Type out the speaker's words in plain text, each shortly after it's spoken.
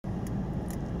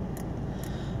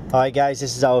Alright guys,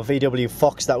 this is our VW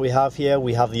Fox that we have here.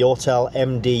 We have the Autel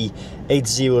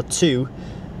MD802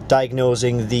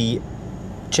 diagnosing the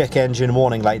check engine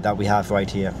warning light that we have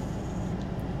right here.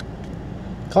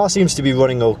 Car seems to be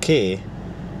running okay,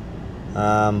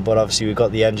 but obviously we've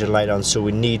got the engine light on, so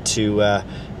we need to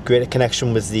create a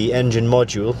connection with the engine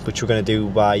module, which we're going to do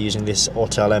by using this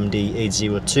Autel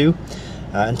MD802.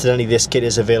 Incidentally, this kit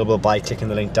is available by clicking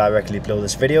the link directly below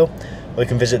this video, or you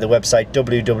can visit the website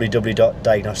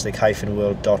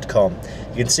www.diagnostic-world.com.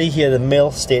 You can see here the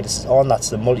MIL status is on. That's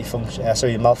the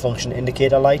malfunction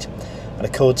indicator light, and the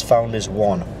code's found as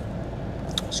 1.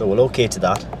 So we'll OK to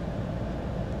that,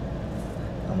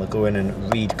 and we'll go in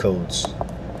and read codes.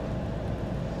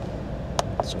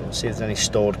 So we'll see if there's any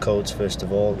stored codes first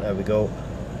of all. There we go.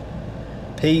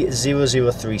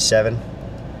 P0037.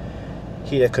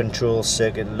 Heater control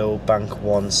circuit low, bank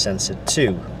 1 sensor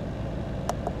 2.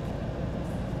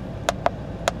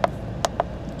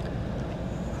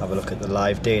 Have a look at the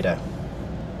live data.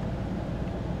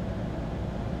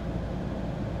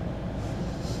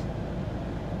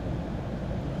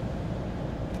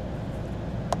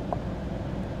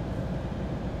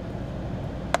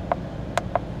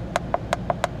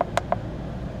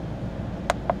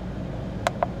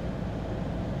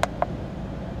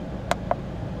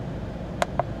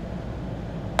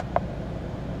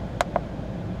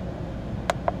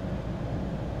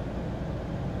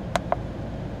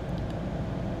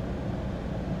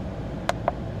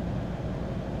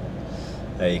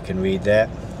 There you can read there.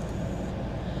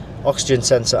 Oxygen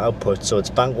sensor output, so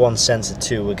it's bank 1 sensor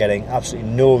 2, we're getting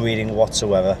absolutely no reading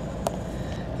whatsoever.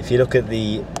 If you look at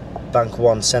the bank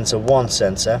 1 sensor 1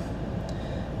 sensor,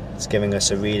 it's giving us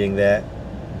a reading there,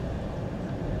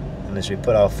 and as we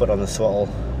put our foot on the throttle,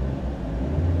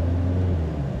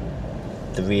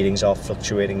 the readings are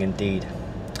fluctuating indeed.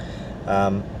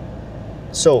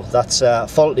 So that's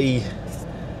faulty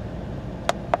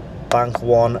bank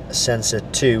 1 sensor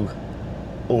 2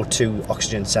 O2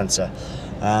 oxygen sensor.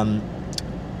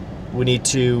 We need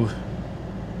to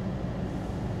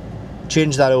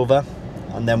change that over,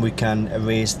 and then we can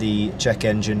erase the check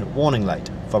engine warning light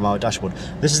from our dashboard.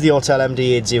 This is the Autel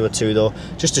MD802 though,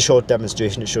 just a short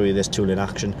demonstration to show you this tool in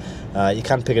action. You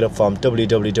can pick it up from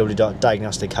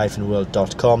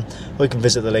www.diagnostic-world.com, or you can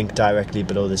visit the link directly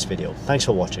below this video. Thanks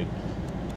for watching.